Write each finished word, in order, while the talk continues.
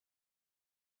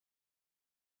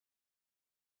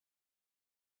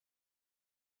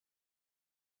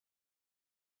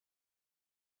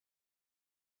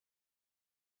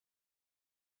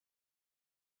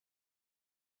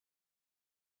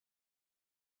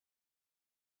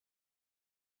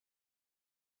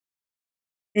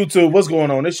YouTube, what's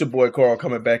going on? It's your boy Carl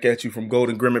coming back at you from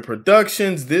Golden Grimmett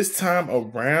Productions. This time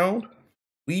around,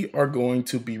 we are going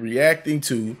to be reacting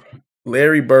to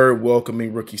Larry Bird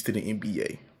welcoming rookies to the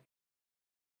NBA.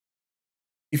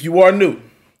 If you are new,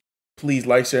 please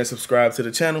like, share, and subscribe to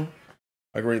the channel.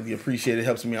 I greatly appreciate it. It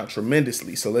helps me out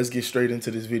tremendously. So let's get straight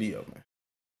into this video, man.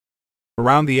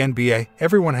 Around the NBA,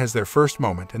 everyone has their first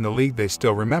moment in the league they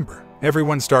still remember.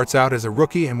 Everyone starts out as a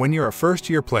rookie, and when you're a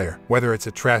first-year player, whether it's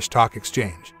a trash talk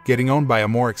exchange, getting owned by a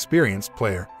more experienced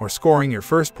player, or scoring your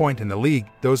first point in the league,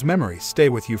 those memories stay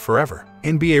with you forever.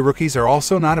 NBA rookies are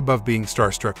also not above being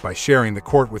starstruck by sharing the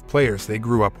court with players they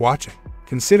grew up watching.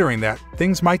 Considering that,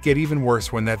 things might get even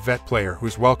worse when that vet player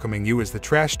who's welcoming you is the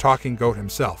trash-talking GOAT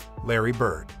himself, Larry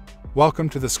Bird. Welcome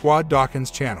to the Squad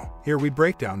Dawkins channel. Here we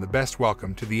break down the best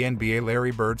welcome to the NBA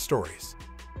Larry Bird stories.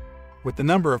 With the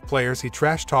number of players he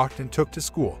trash-talked and took to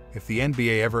school, if the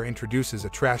NBA ever introduces a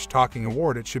trash-talking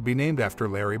award, it should be named after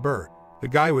Larry Bird. The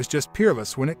guy was just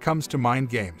peerless when it comes to mind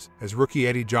games, as rookie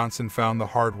Eddie Johnson found the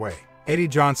hard way. Eddie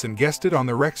Johnson guested on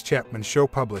the Rex Chapman Show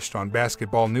published on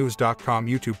BasketballNews.com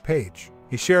YouTube page.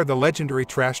 He shared the legendary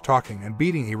trash-talking and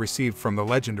beating he received from the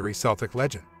legendary Celtic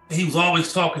legend. He was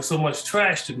always talking so much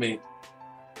trash to me,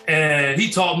 and he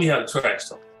taught me how to trash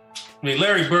talk. I mean,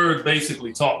 Larry Bird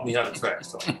basically taught me how to trash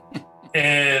talk.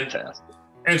 And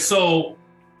so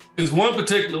there's one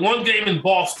game in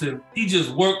Boston, he just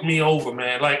worked me over,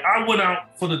 man. Like, I went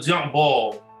out for the jump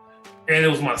ball, and it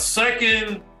was my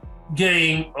second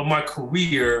game of my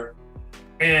career,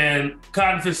 and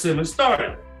Cotton Fitzsimmons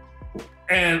started.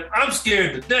 And I'm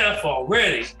scared to death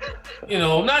already. You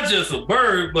know, not just a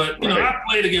Bird, but, you know, I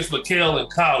played against McHale in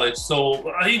college,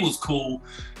 so he was cool.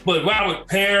 But Robert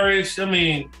Parrish, I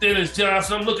mean, Dennis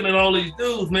Johnson, I'm looking at all these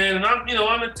dudes, man, and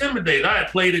I'm intimidated. I had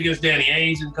played against Danny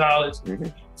Ainge in college.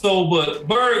 So, but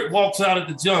Bird walks out at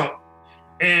the jump,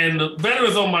 and the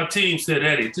veterans on my team said,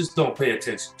 Eddie, just don't pay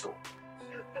attention to him.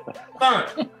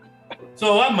 Fine.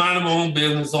 So I minded my own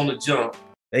business on the jump.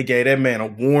 They gave that man a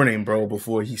warning, bro,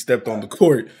 before he stepped on the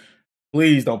court.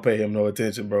 Please don't pay him no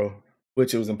attention, bro,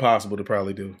 which it was impossible to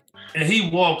probably do. And he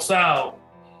walks out,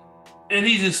 and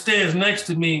he just stands next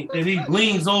to me, and he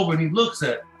leans over and he looks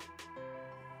at me.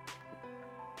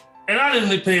 And I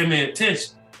didn't pay him any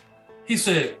attention. He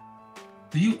said,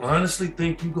 do you honestly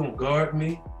think you're going to guard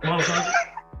me, motherfucker?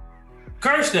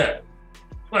 Cursed at me.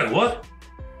 Like, what?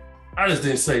 I just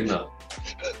didn't say nothing.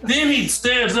 Then he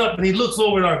stands up and he looks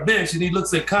over at our bench and he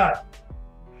looks at Cotton.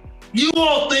 You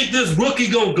all think this rookie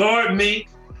gonna guard me?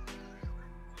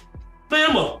 Man,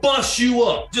 I'm gonna bust you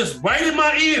up, just right in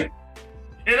my ear.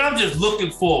 And I'm just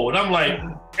looking forward. I'm like,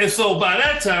 and so by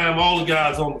that time, all the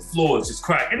guys on the floor is just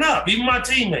cracking up, even my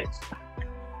teammates.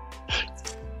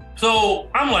 So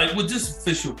I'm like, would this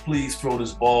official please throw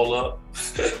this ball up?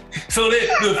 So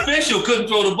the official couldn't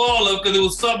throw the ball up because there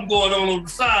was something going on the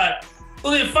side. So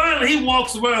then finally he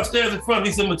walks around, stands in front.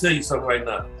 He said, I'm gonna tell you something right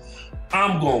now.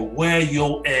 I'm gonna wear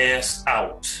your ass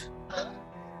out.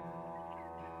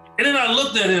 And then I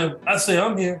looked at him, I said,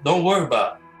 I'm here, don't worry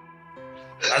about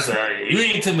it. I said, you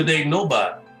ain't intimidating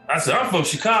nobody. I said, I'm from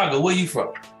Chicago, where you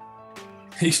from?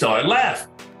 He started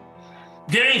laughing.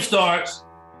 Game starts,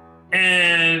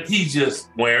 and he's just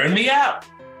wearing me out,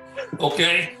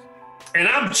 okay? And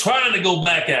I'm trying to go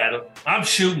back at him. I'm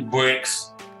shooting bricks.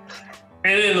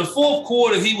 And in the fourth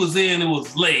quarter he was in, it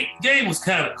was late. Game was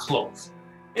kind of close.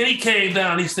 And he came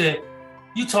down, he said,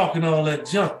 you talking all that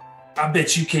junk. I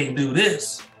bet you can't do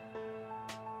this.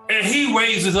 And he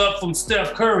raises up from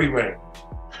Steph Curry range.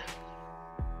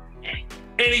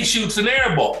 And he shoots an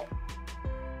air ball.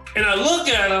 And I look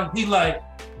at him, he like,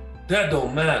 that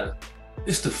don't matter.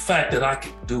 It's the fact that I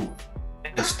can do it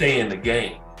and stay in the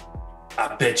game.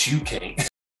 I bet you can't.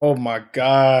 Oh my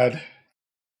God.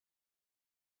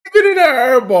 Get in that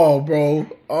air ball, bro.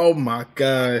 Oh my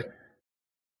God.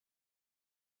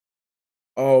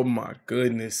 Oh my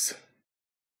goodness.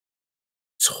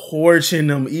 Torching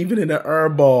them even in the air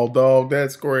ball, dog.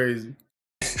 That's crazy.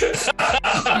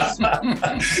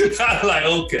 I'm like,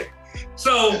 okay.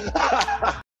 So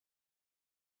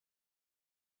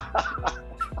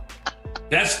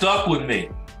that stuck with me.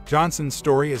 Johnson's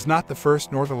story is not the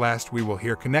first nor the last we will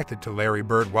hear connected to Larry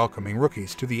Bird welcoming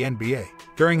rookies to the NBA.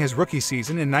 During his rookie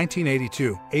season in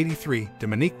 1982-83,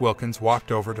 Dominique Wilkins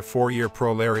walked over to four-year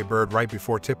pro Larry Bird right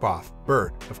before tip-off.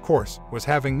 Bird, of course, was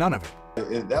having none of it.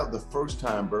 That was the first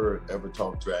time Bird ever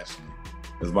talked trash to me.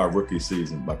 It was my rookie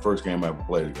season, my first game I ever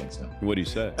played against him. What'd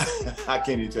he say? I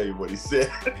can't even tell you what he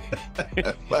said.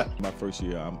 My first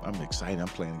year, I'm excited. I'm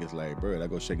playing against Larry Bird. I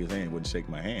go shake his hand, he wouldn't shake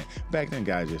my hand. Back then,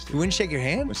 guys just... You wouldn't shake your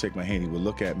hand? Wouldn't shake my hand. He would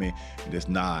look at me and just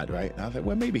nod, right? And I was like,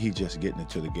 well, maybe he's just getting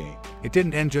into the game. It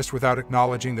didn't end just without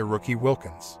acknowledging the rookie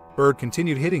Wilkins. Bird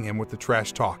continued hitting him with the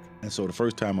trash talk. And so the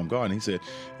first time I'm gone, he said,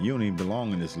 you don't even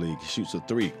belong in this league. He shoots a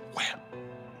three. Wham!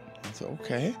 I said,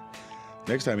 okay.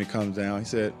 Next time he comes down, he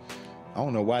said, I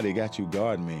don't know why they got you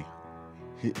guarding me.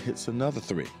 He hits another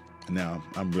three. And now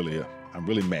I'm really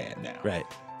mad now. Right.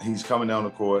 He's coming down the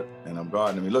court, and I'm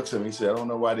guarding him. He looks at me, he said, I don't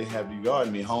know why they have you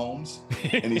guarding me, Holmes.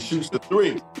 And he shoots the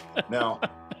three. Now,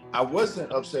 I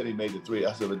wasn't upset he made the three.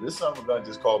 I said, but this son of a gun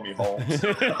just called me Holmes.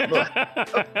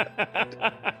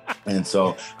 And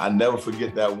so I never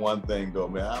forget that one thing, though,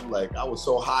 man. I'm like, I was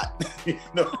so hot. You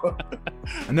know?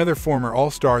 Another former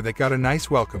All-Star that got a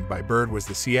nice welcome by Bird was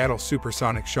the Seattle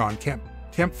Supersonic Shawn Kemp.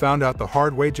 Kemp found out the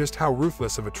hard way just how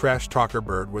ruthless of a trash talker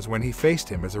Bird was when he faced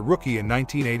him as a rookie in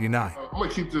 1989. I'm gonna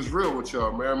keep this real with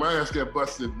y'all, man. My ass got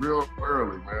busted real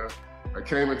early, man. I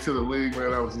came into the league,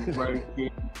 man. I was 19.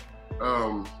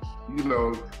 You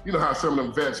know how some of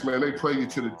them vets, man, they play you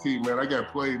to the team, man. I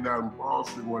got played down in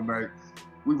Boston one night.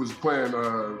 We was playing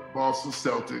Boston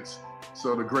Celtics.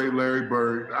 So the great Larry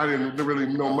Bird, I didn't really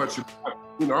know much about,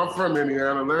 I'm from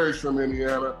Indiana, Larry's from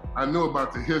Indiana. I knew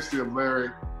about the history of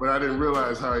Larry, but I didn't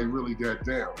realize how he really got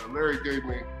down. Larry gave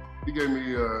me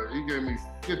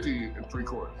 50 and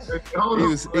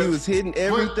 3/4. He was hitting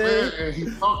everything. And he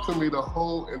talked to me the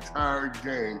whole entire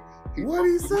game. What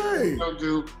did he say?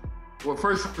 Well,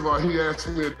 first of all, he asked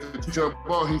me to jump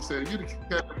ball. He said, "You the cat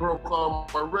that broke all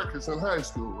my records in high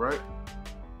school, right?"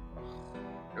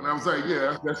 And I was like,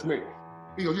 "Yeah, that's me."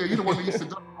 He goes, "Yeah, you're the one that used to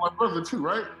dunk my brother too,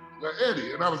 right?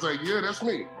 Eddie." And I was like, "Yeah, that's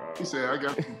me." He said, "I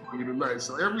got something for you tonight."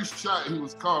 So every shot he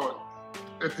was calling,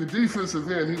 at the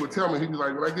defensive end, he would tell me, he'd be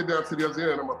like, "When I get down to the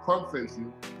other end, I'm gonna pump face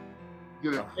you,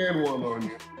 get a hand one on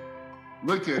you,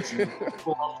 look at you,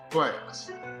 go off the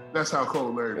glass." That's how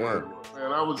cold Larry Bird was.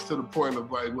 Man, I was to the point of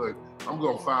like, look, I'm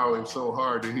gonna foul him so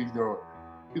hard that he's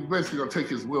basically gonna take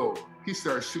his will. He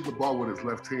started shooting the ball with his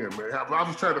left hand, man. I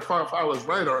was trying to foul his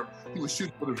right arm. He was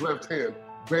shooting with his left hand,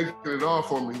 banking it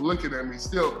off on me, looking at me,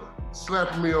 still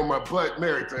slapping me on my butt and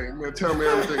everything, man, telling me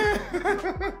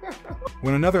everything.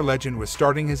 When another legend was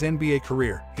starting his NBA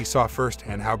career, he saw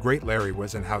firsthand how great Larry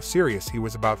was and how serious he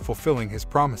was about fulfilling his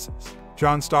promises.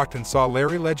 John Stockton saw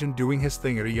Larry Legend doing his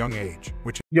thing at a young age,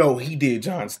 Yo, he did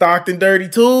John Stockton dirty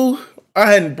too.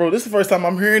 Bro, this is the first time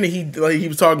I'm hearing it. He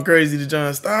was talking crazy to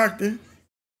John Stockton.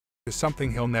 Is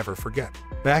something he'll never forget.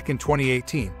 Back in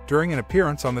 2018, during an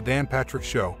appearance on the Dan Patrick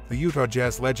Show, the Utah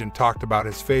Jazz legend talked about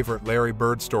his favorite Larry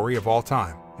Bird story of all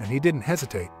time, and he didn't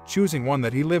hesitate, choosing one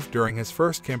that he lived during his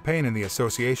first campaign in the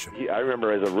association. I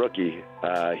remember as a rookie,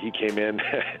 he came in,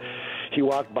 he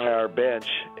walked by our bench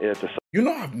at the...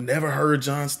 I've never heard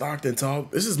John Stockton talk.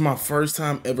 This is my first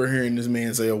time ever hearing this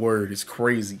man say a word. It's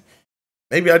crazy.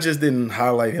 Maybe I just didn't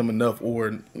highlight him enough,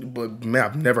 but man,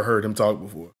 I've never heard him talk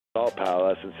before. All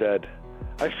palace and said,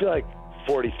 "I feel like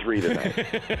 43 tonight."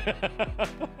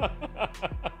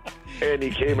 And he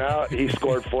came out, he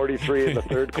scored 43 in the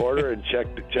third quarter and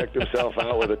checked himself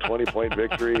out with a 20-point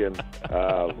victory, and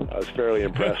I was fairly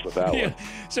impressed with that one.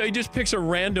 So he just picks a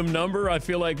random number, I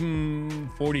feel like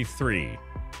 43.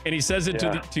 And he says it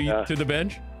to the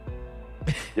bench?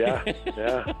 Yeah.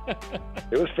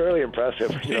 It was fairly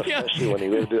impressive, especially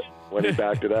when he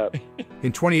backed it up.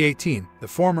 In 2018, the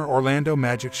former Orlando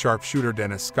Magic sharpshooter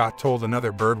Dennis Scott told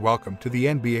another Bird welcome to the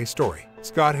NBA story.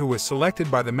 Scott, who was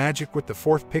selected by the Magic with the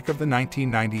 4th pick of the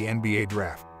 1990 NBA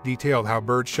draft, detailed how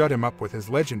Bird shut him up with his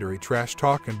legendary trash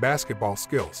talk and basketball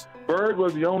skills. Bird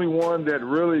was the only one that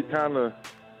really kind of,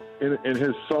 in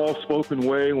his soft-spoken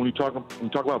way, when you talk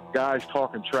about guys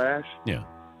talking trash. Yeah.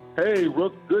 "Hey,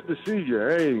 Rook, good to see you.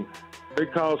 Hey,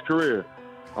 big college career.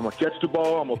 I'm going to catch the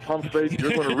ball. I'm going to pump fake.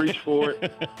 You're going to reach for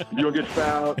it. You're going to get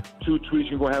fouled. 2 tweets,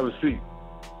 you're going to have a seat."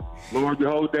 Lo and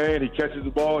behold, Dan, he catches the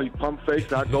ball. He pump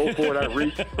fakes. I go for it. I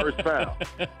reach. First foul.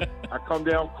 I come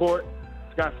down court.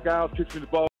 Scott Skiles kicks me the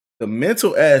ball. The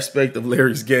mental aspect of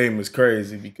Larry's game is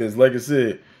crazy because, like I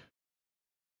said,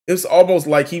 it's almost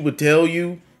like he would tell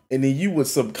you, and then you would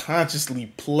subconsciously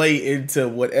play into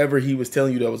whatever he was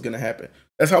telling you that was going to happen.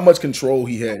 That's how much control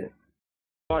he had.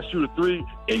 I shoot a 3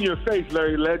 in your face,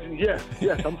 Larry Legend. Yes,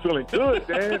 I'm feeling good,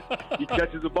 Dan. He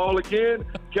catches the ball again,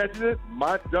 catches it.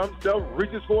 My dumb self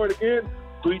reaches for it again.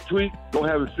 tweet, go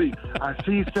have a seat. I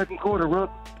see you second quarter,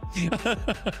 Ruck.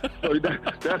 So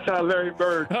that's how Larry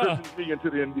Bird christened me into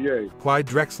the NBA. Clyde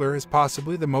Drexler is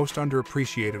possibly the most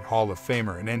underappreciated Hall of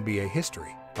Famer in NBA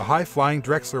history. The high-flying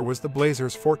Drexler was the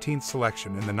Blazers' 14th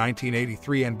selection in the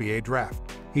 1983 NBA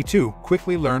draft. He too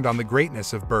quickly learned on the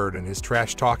greatness of Bird and his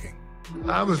trash talking.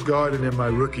 I was guarding in my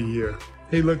rookie year.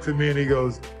 He looked at me and he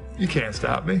goes, "You can't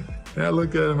stop me." And I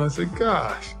looked at him and I said,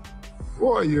 "Gosh,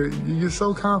 boy, you're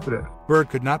so confident." Bird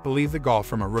could not believe the gall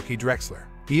from a rookie Drexler.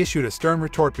 He issued a stern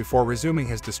retort before resuming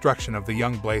his destruction of the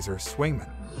young Blazers swingman.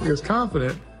 He was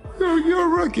confident. You're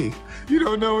a rookie. You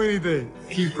don't know anything.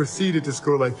 He proceeded to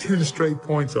score like 10 straight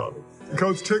points on me. The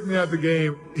coach took me out the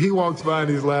game. He walks by and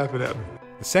he's laughing at me.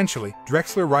 Essentially,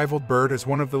 Drexler rivaled Bird as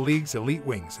one of the league's elite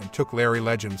wings and took Larry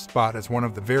Legend's spot as one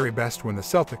of the very best when the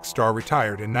Celtics star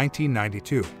retired in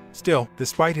 1992. Still,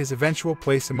 despite his eventual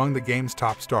place among the game's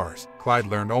top stars, Clyde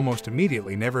learned almost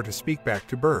immediately never to speak back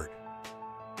to Bird.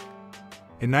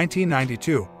 In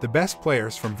 1992, the best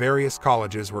players from various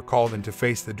colleges were called in to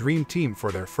face the Dream Team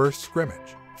for their first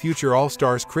scrimmage. Future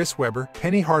All-Stars Chris Webber,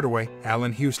 Penny Hardaway,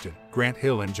 Allen Houston, Grant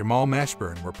Hill, and Jamal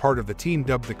Mashburn were part of the team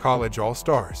dubbed the College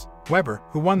All-Stars. Webber,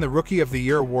 who won the Rookie of the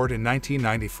Year award in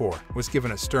 1994, was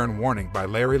given a stern warning by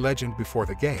Larry Legend before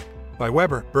the game. By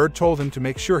Webber, Bird told him to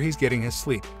make sure he's getting his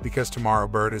sleep, because tomorrow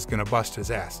Bird is going to bust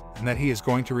his ass, and that he is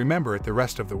going to remember it the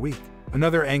rest of the week.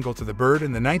 Another angle to the Bird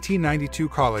in the 1992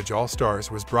 College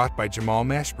All-Stars was brought by Jamal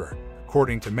Mashburn.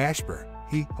 According to Mashburn,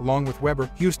 he, along with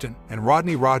Webber, Houston, and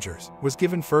Rodney Rogers, was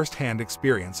given first-hand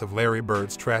experience of Larry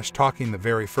Bird's trash talking the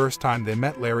very first time they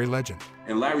met Larry Legend.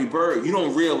 And Larry Bird, you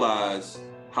don't realize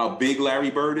how big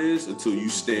Larry Bird is until you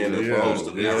stand up close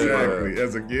to Larry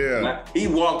Bird. He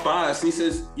walked by us and he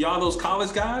says, "Y'all those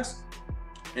college guys?"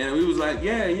 And we was like,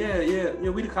 yeah,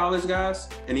 we the college guys.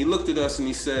 And he looked at us and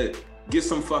he said, "Get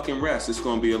some fucking rest. It's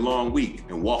gonna be a long week,"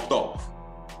 and walked off.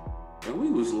 And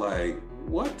we was like,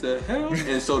 what the hell?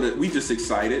 And so that we just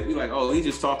excited. We like, oh, he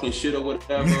just talking shit or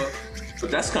whatever.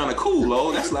 But that's kind of cool,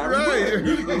 though. That's Larry Bird.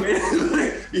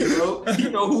 You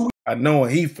know who. I know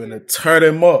he finna turn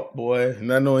them up, boy.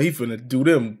 And I know he finna do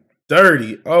them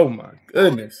dirty. Oh my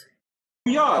goodness.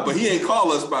 Yeah, but he ain't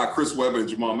call us by Chris Webber and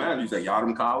Jamal Mashburn. He's like, y'all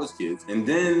them college kids. And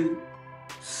then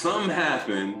something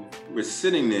happened. We're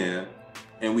sitting there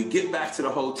and we get back to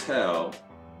the hotel.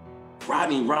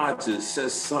 Rodney Rogers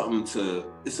says something to,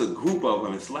 it's a group of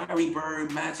them. It's Larry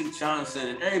Bird, Magic Johnson,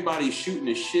 and everybody's shooting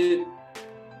the shit.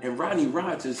 And Rodney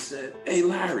Rogers said, "Hey,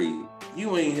 Larry,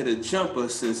 you ain't hit a jumper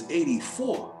since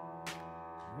 '84.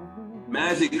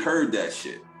 Magic heard that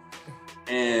shit.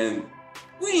 And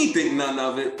we ain't think none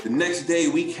of it. The next day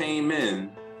we came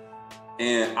in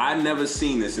and I never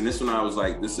seen this. And this one I was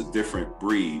like, this is a different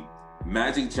breed.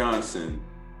 Magic Johnson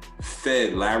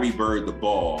fed Larry Bird the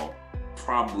ball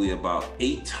probably about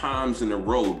 8 times in a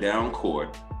row down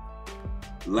court.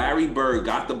 Larry Bird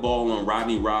got the ball on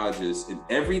Rodney Rogers, and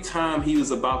every time he was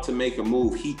about to make a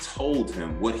move, he told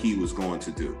him what he was going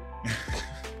to do.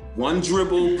 One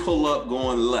dribble, pull up,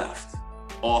 going left,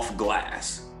 off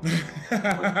glass.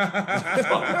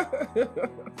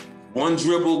 One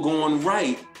dribble, going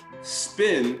right,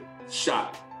 spin,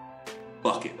 shot,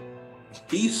 bucket.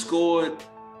 He scored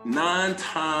 9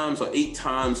 times or 8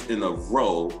 times in a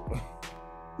row.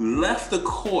 Left the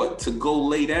court to go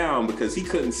lay down because he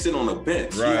couldn't sit on a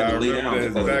bench. He had to lay down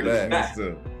because of his back.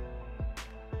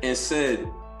 And said,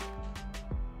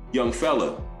 "Young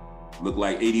fella, look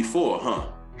like 84, huh?"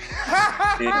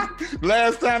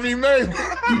 Last time he made it.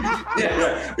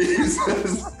 Yeah.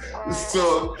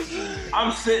 So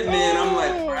I'm sitting there and I'm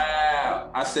like,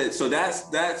 wow. I said, so that's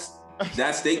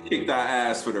they kicked our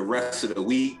ass for the rest of the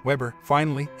week. Webber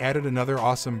finally added another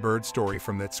awesome Bird story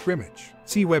from that scrimmage.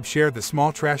 C-Web shared the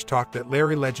small trash talk that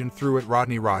Larry Legend threw at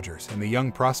Rodney Rogers and the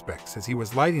young prospects as he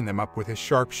was lighting them up with his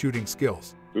sharp shooting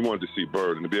skills. We wanted to see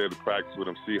Bird and to be able to practice with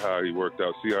him, see how he worked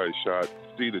out, see how he shot,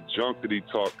 see the junk that he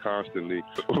talked constantly.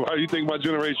 Why do you think my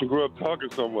generation grew up talking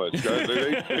so much, guys?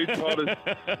 They taught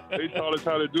us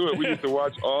how to do it. We used to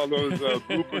watch all those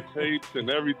blooper tapes and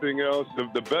everything else.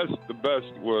 The best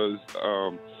was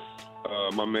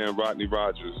my man Rodney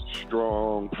Rogers.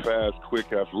 Strong, fast,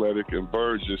 quick, athletic, and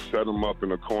Bird just set him up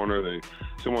in a corner.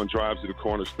 Someone drives to the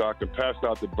corner, Stockton passed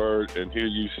out to Bird, and here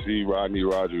you see Rodney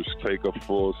Rogers take a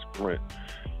full sprint.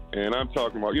 And I'm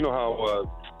talking about, you know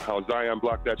how Zion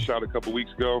blocked that shot a couple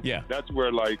weeks ago? Yeah. That's where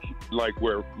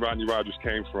where Rodney Rogers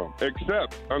came from.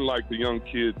 Except, unlike the young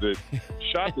kid that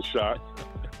shot the shot,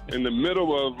 In the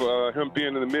middle of him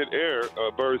being in the midair,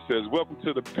 Bird says, "Welcome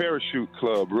to the parachute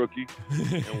club, rookie,"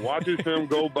 and watches him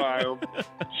go by him,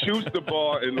 shoots the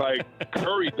ball, and like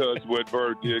Curry does what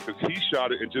Bird did, because he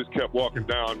shot it and just kept walking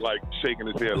down, like shaking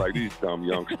his head like, these dumb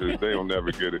youngsters, they don't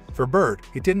never get it. For Bird,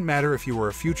 it didn't matter if you were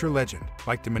a future legend,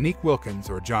 like Dominique Wilkins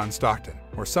or John Stockton,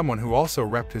 or someone who also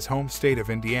repped his home state of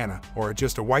Indiana, or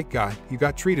just a white guy, you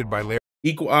got treated by Larry.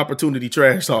 Equal opportunity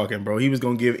trash talking, bro. He was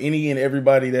going to give any and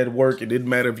everybody that work. It didn't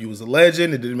matter if you was a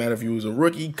legend. It didn't matter if you was a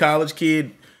rookie, college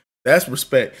kid. That's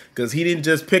respect, because he didn't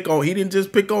just pick on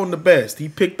the best. He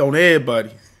picked on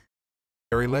everybody.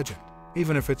 Larry legend,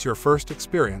 even if it's your first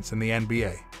experience in the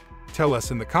NBA. Tell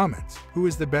us in the comments, who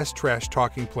is the best trash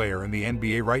talking player in the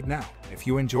NBA right now? If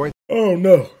you enjoyed. Oh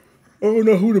no. I don't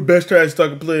know who the best trash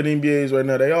talking player in the NBA is right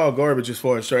now. They all garbage as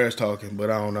far as trash talking,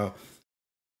 but I don't know.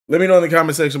 Let me know in the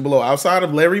comment section below. Outside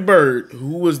of Larry Bird,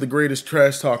 who was the greatest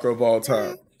trash talker of all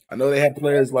time? I know they have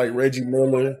players like Reggie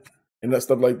Miller and that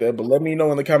stuff like that, but let me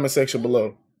know in the comment section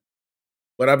below.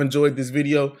 But I've enjoyed this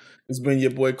video. It's been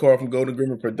your boy Carl from Golden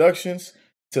Grimmer Productions.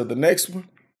 Till the next one,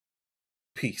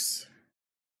 peace.